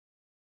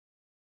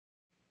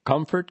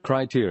Comfort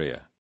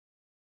Criteria.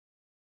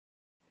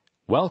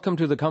 Welcome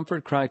to the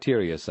Comfort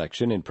Criteria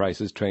section in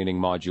Price's training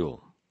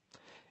module.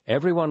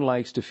 Everyone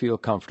likes to feel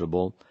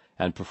comfortable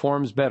and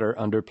performs better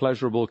under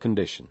pleasurable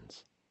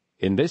conditions.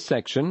 In this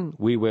section,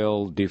 we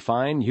will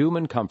define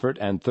human comfort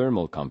and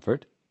thermal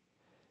comfort,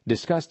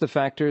 discuss the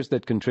factors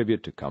that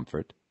contribute to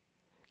comfort,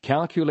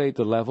 calculate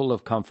the level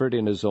of comfort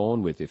in a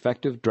zone with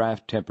effective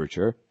draft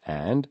temperature,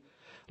 and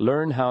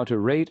learn how to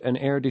rate an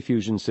air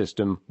diffusion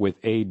system with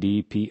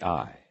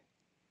ADPI.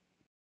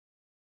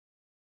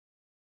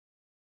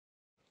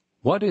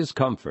 What is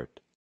comfort?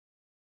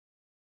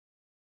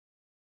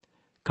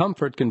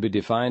 Comfort can be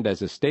defined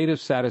as a state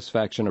of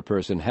satisfaction a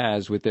person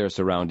has with their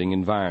surrounding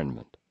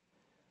environment.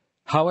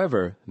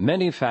 However,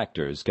 many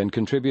factors can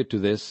contribute to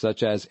this,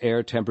 such as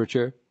air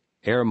temperature,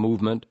 air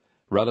movement,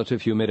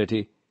 relative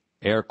humidity,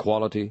 air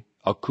quality,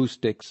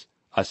 acoustics,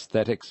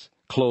 aesthetics,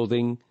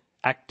 clothing,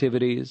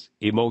 activities,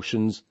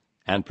 emotions,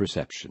 and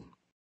perception.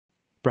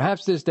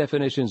 Perhaps this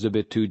definition is a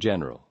bit too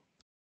general.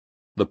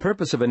 The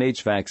purpose of an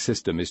HVAC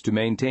system is to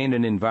maintain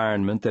an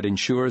environment that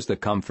ensures the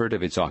comfort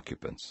of its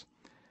occupants.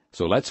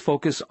 So let's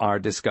focus our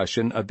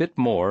discussion a bit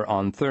more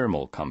on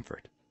thermal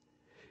comfort.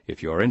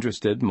 If you're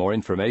interested, more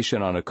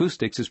information on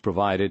acoustics is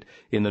provided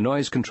in the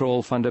Noise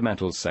Control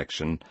Fundamentals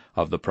section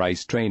of the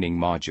Price Training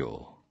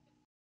module.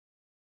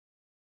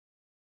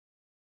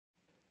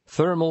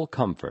 Thermal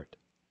comfort.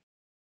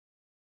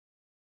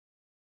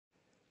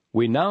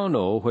 We now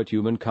know what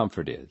human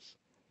comfort is.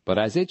 But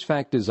as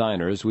HVAC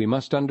designers, we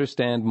must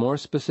understand more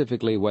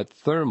specifically what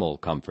thermal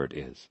comfort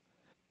is.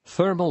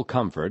 Thermal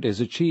comfort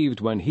is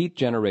achieved when heat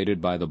generated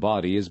by the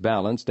body is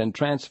balanced and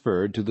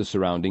transferred to the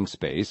surrounding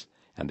space,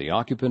 and the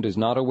occupant is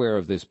not aware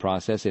of this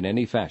process in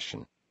any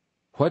fashion.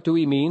 What do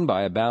we mean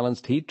by a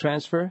balanced heat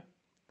transfer?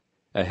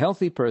 A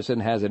healthy person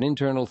has an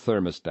internal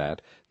thermostat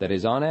that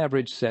is on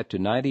average set to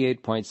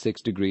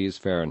 98.6 degrees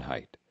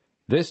Fahrenheit.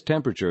 This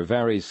temperature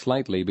varies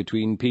slightly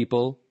between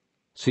people,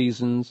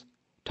 seasons,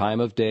 time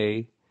of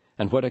day,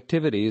 and what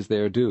activities they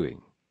are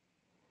doing.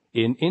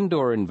 In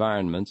indoor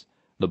environments,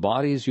 the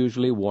body is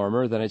usually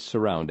warmer than its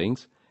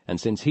surroundings, and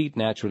since heat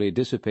naturally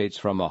dissipates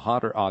from a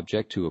hotter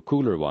object to a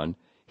cooler one,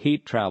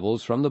 heat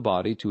travels from the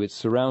body to its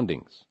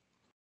surroundings.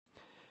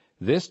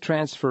 This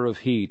transfer of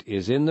heat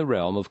is in the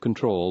realm of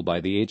control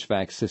by the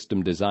HVAC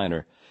system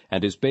designer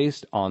and is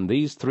based on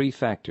these three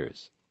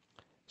factors: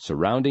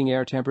 surrounding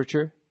air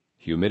temperature,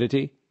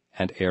 humidity,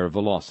 and air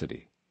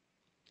velocity.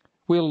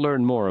 We'll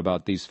learn more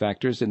about these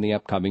factors in the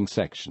upcoming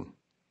section.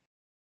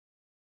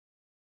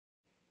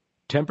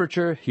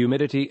 Temperature,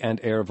 humidity, and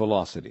air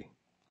velocity.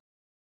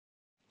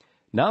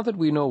 Now that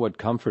we know what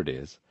comfort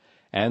is,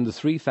 and the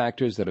three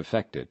factors that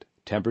affect it,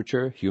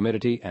 temperature,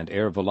 humidity, and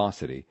air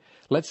velocity,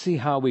 let's see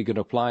how we can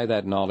apply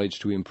that knowledge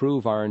to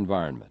improve our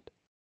environment.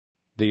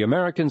 The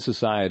American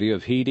Society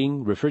of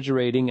Heating,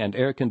 Refrigerating, and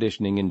Air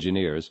Conditioning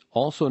Engineers,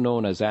 also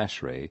known as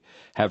ASHRAE,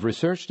 have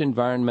researched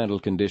environmental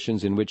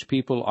conditions in which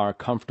people are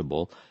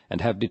comfortable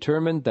and have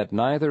determined that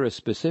neither a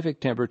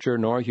specific temperature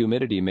nor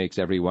humidity makes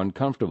everyone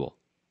comfortable.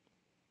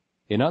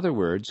 In other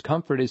words,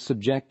 comfort is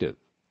subjective.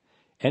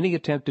 Any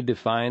attempt to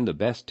define the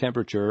best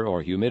temperature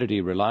or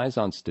humidity relies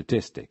on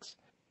statistics.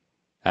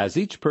 As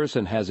each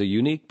person has a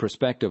unique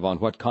perspective on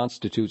what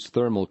constitutes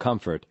thermal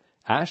comfort,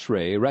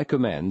 ASHRAE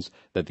recommends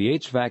that the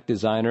HVAC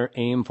designer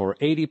aim for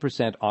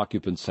 80%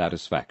 occupant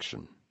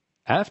satisfaction.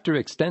 After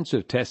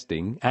extensive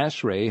testing,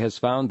 ASHRAE has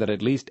found that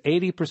at least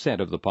 80%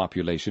 of the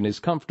population is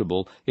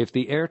comfortable if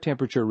the air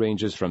temperature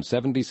ranges from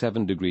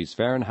 77 degrees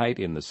Fahrenheit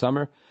in the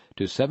summer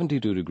to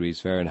 72 degrees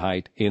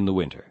Fahrenheit in the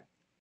winter.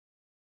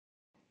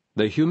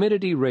 The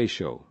humidity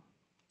ratio.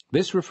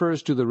 This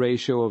refers to the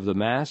ratio of the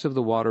mass of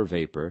the water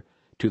vapor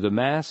to the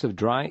mass of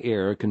dry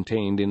air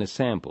contained in a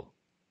sample.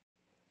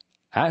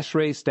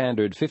 ASHRAE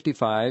Standard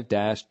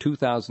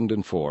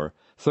 55-2004,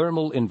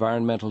 Thermal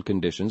Environmental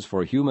Conditions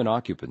for Human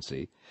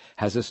Occupancy,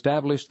 has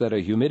established that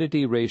a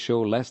humidity ratio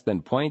less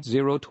than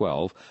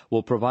 0.012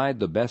 will provide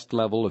the best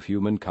level of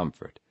human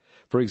comfort.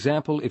 For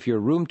example, if your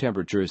room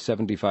temperature is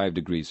 75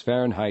 degrees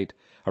Fahrenheit,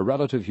 a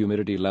relative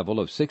humidity level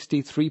of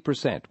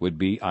 63% would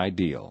be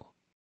ideal.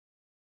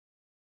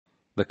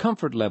 The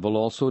comfort level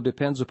also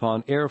depends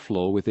upon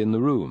airflow within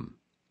the room.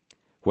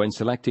 When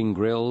selecting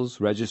grills,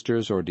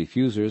 registers, or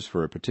diffusers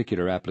for a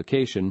particular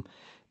application,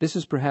 this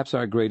is perhaps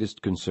our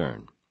greatest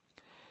concern.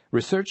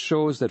 Research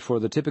shows that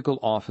for the typical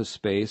office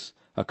space,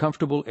 a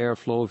comfortable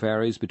airflow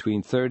varies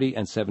between 30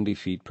 and 70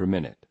 feet per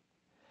minute.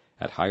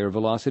 At higher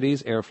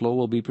velocities, airflow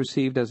will be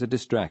perceived as a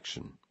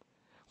distraction.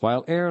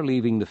 While air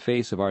leaving the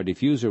face of our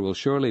diffuser will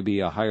surely be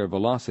a higher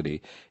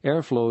velocity,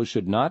 airflow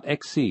should not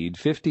exceed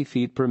 50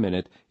 feet per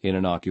minute in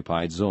an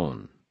occupied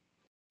zone.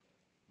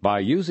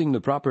 By using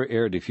the proper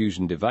air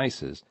diffusion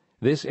devices,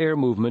 this air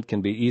movement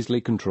can be easily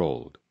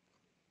controlled.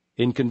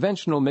 In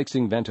conventional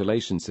mixing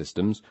ventilation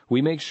systems, we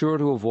make sure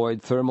to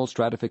avoid thermal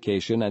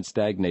stratification and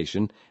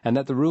stagnation and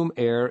that the room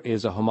air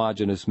is a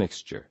homogeneous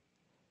mixture.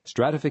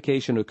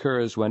 Stratification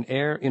occurs when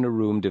air in a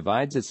room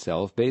divides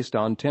itself based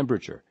on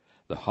temperature.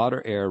 The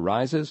hotter air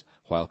rises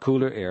while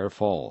cooler air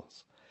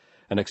falls.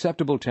 An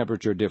acceptable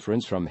temperature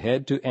difference from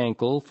head to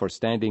ankle for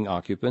standing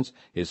occupants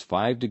is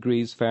 5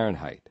 degrees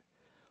Fahrenheit.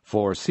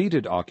 For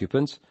seated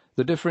occupants,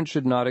 the difference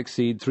should not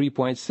exceed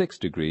 3.6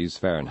 degrees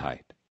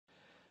Fahrenheit.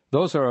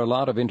 Those are a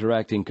lot of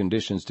interacting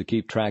conditions to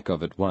keep track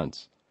of at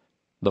once.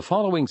 The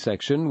following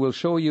section will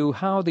show you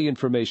how the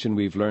information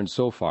we've learned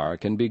so far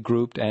can be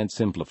grouped and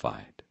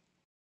simplified.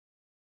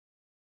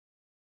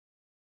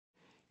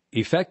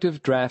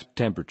 Effective draft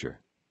temperature.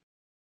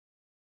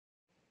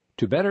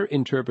 To better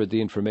interpret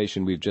the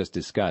information we've just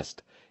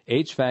discussed,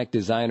 HVAC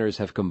designers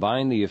have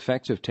combined the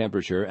effects of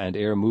temperature and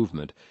air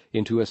movement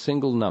into a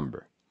single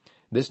number.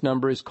 This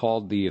number is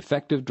called the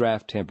effective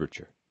draft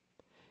temperature.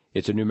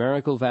 It's a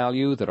numerical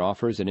value that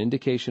offers an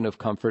indication of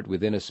comfort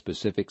within a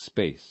specific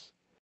space.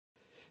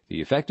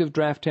 The effective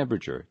draft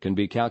temperature can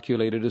be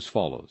calculated as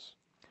follows.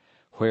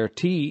 Where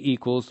T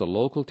equals the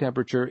local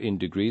temperature in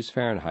degrees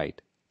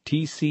Fahrenheit,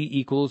 Tc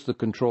equals the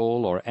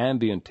control or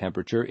ambient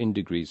temperature in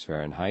degrees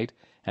Fahrenheit,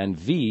 and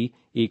V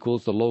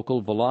equals the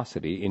local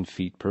velocity in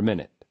feet per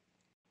minute.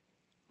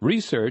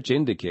 Research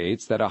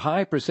indicates that a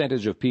high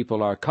percentage of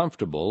people are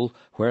comfortable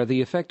where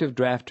the effective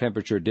draft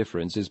temperature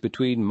difference is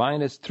between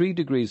 -3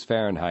 degrees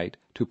Fahrenheit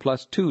to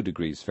 +2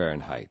 degrees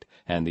Fahrenheit,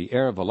 and the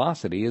air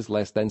velocity is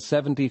less than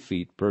 70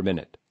 feet per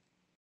minute.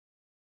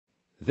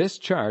 This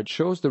chart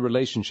shows the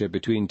relationship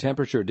between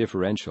temperature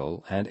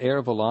differential and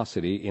air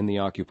velocity in the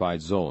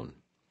occupied zone.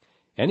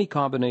 Any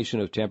combination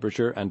of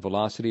temperature and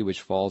velocity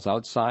which falls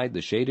outside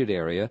the shaded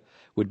area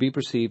would be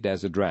perceived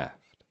as a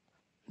draft.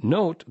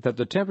 Note that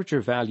the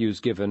temperature values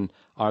given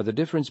are the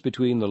difference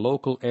between the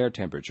local air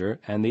temperature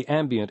and the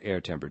ambient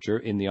air temperature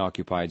in the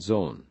occupied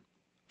zone.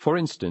 For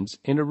instance,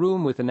 in a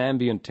room with an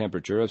ambient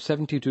temperature of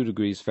 72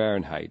 degrees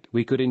Fahrenheit,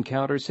 we could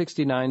encounter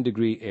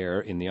 69-degree air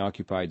in the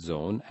occupied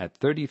zone at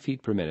 30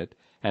 feet per minute,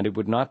 and it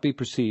would not be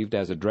perceived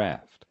as a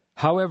draft.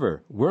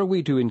 However, were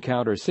we to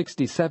encounter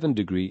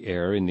 67-degree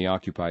air in the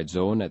occupied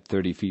zone at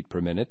 30 feet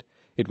per minute,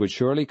 it would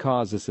surely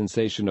cause a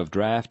sensation of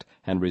draft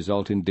and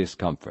result in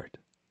discomfort.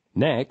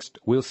 Next,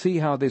 we'll see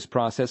how this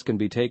process can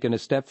be taken a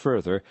step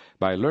further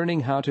by learning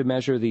how to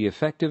measure the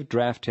effective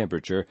draft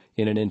temperature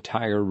in an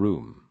entire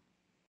room.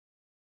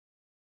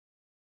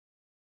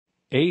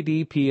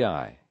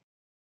 ADPI.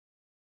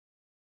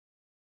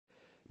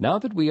 Now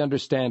that we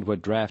understand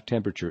what draft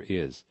temperature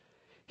is,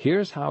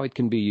 here's how it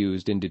can be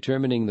used in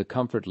determining the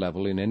comfort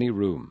level in any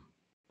room.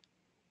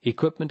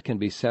 Equipment can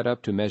be set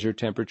up to measure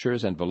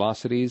temperatures and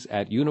velocities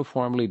at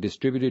uniformly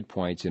distributed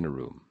points in a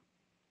room.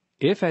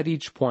 If at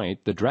each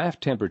point the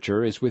draft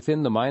temperature is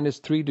within the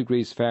 -3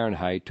 degrees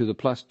Fahrenheit to the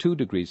 +2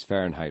 degrees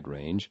Fahrenheit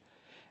range,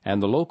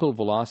 and the local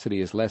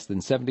velocity is less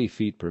than 70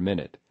 feet per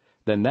minute,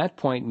 then that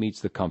point meets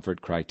the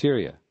comfort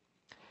criteria.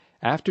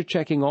 After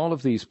checking all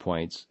of these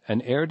points,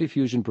 an Air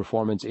Diffusion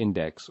Performance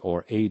Index,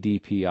 or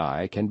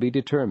ADPI, can be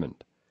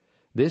determined.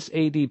 This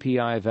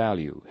ADPI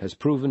value has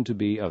proven to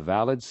be a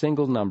valid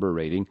single number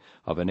rating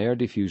of an air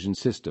diffusion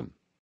system.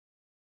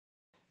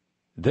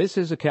 This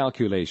is a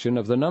calculation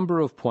of the number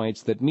of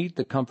points that meet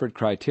the comfort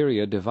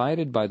criteria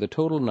divided by the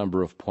total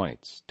number of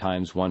points,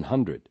 times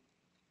 100.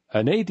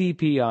 An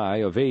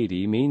ADPI of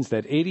 80 means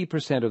that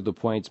 80% of the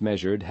points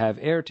measured have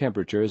air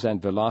temperatures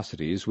and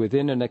velocities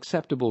within an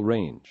acceptable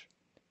range.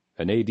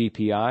 An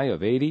ADPI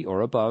of 80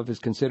 or above is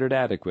considered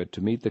adequate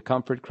to meet the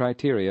comfort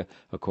criteria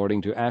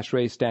according to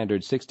ASHRAE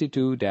Standard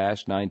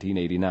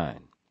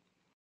 62-1989.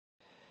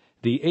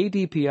 The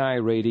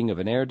ADPI rating of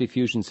an air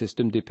diffusion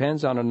system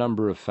depends on a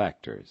number of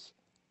factors: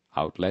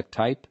 outlet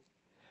type,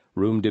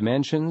 room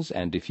dimensions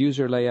and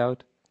diffuser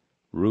layout,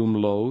 room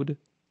load,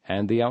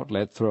 and the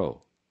outlet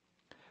throw.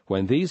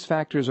 When these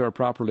factors are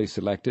properly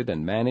selected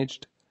and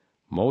managed,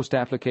 most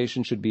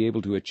applications should be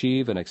able to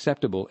achieve an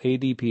acceptable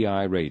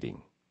ADPI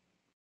rating.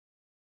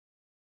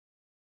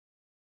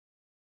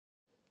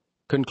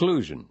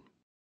 Conclusion.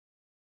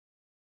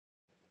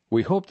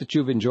 We hope that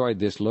you've enjoyed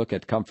this look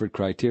at comfort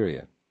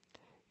criteria.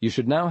 You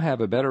should now have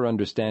a better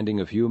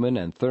understanding of human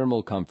and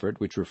thermal comfort,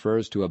 which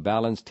refers to a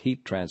balanced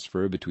heat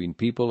transfer between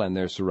people and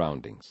their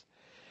surroundings.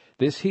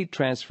 This heat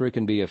transfer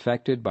can be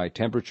affected by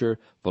temperature,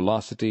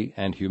 velocity,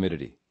 and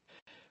humidity.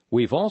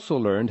 We've also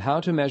learned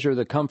how to measure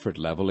the comfort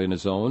level in a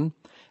zone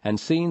and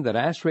seen that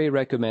ASHRAE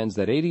recommends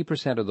that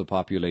 80% of the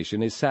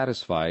population is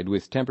satisfied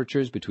with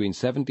temperatures between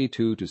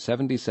 72 to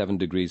 77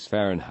 degrees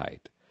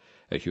Fahrenheit,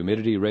 a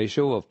humidity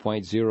ratio of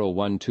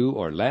 0.012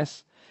 or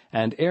less,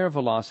 and air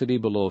velocity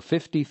below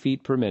 50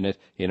 feet per minute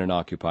in an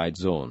occupied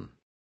zone.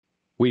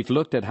 We've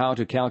looked at how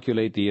to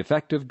calculate the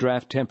effective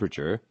draft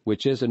temperature,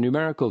 which is a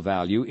numerical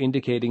value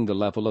indicating the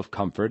level of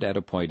comfort at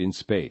a point in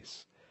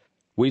space.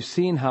 We've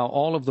seen how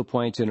all of the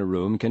points in a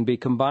room can be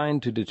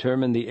combined to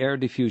determine the Air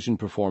Diffusion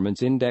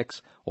Performance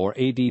Index, or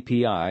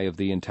ADPI, of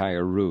the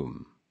entire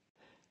room.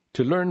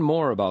 To learn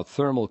more about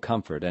thermal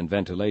comfort and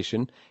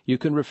ventilation, you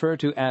can refer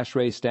to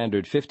ASHRAE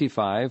Standard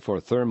 55 for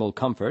thermal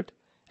comfort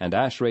and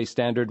ASHRAE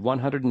Standard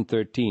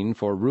 113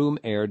 for room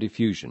air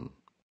diffusion.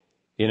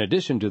 In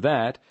addition to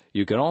that,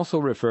 you can also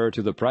refer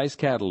to the price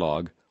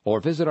catalog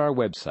or visit our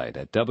website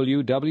at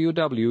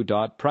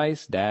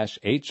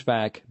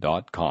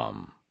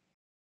www.price-hvac.com.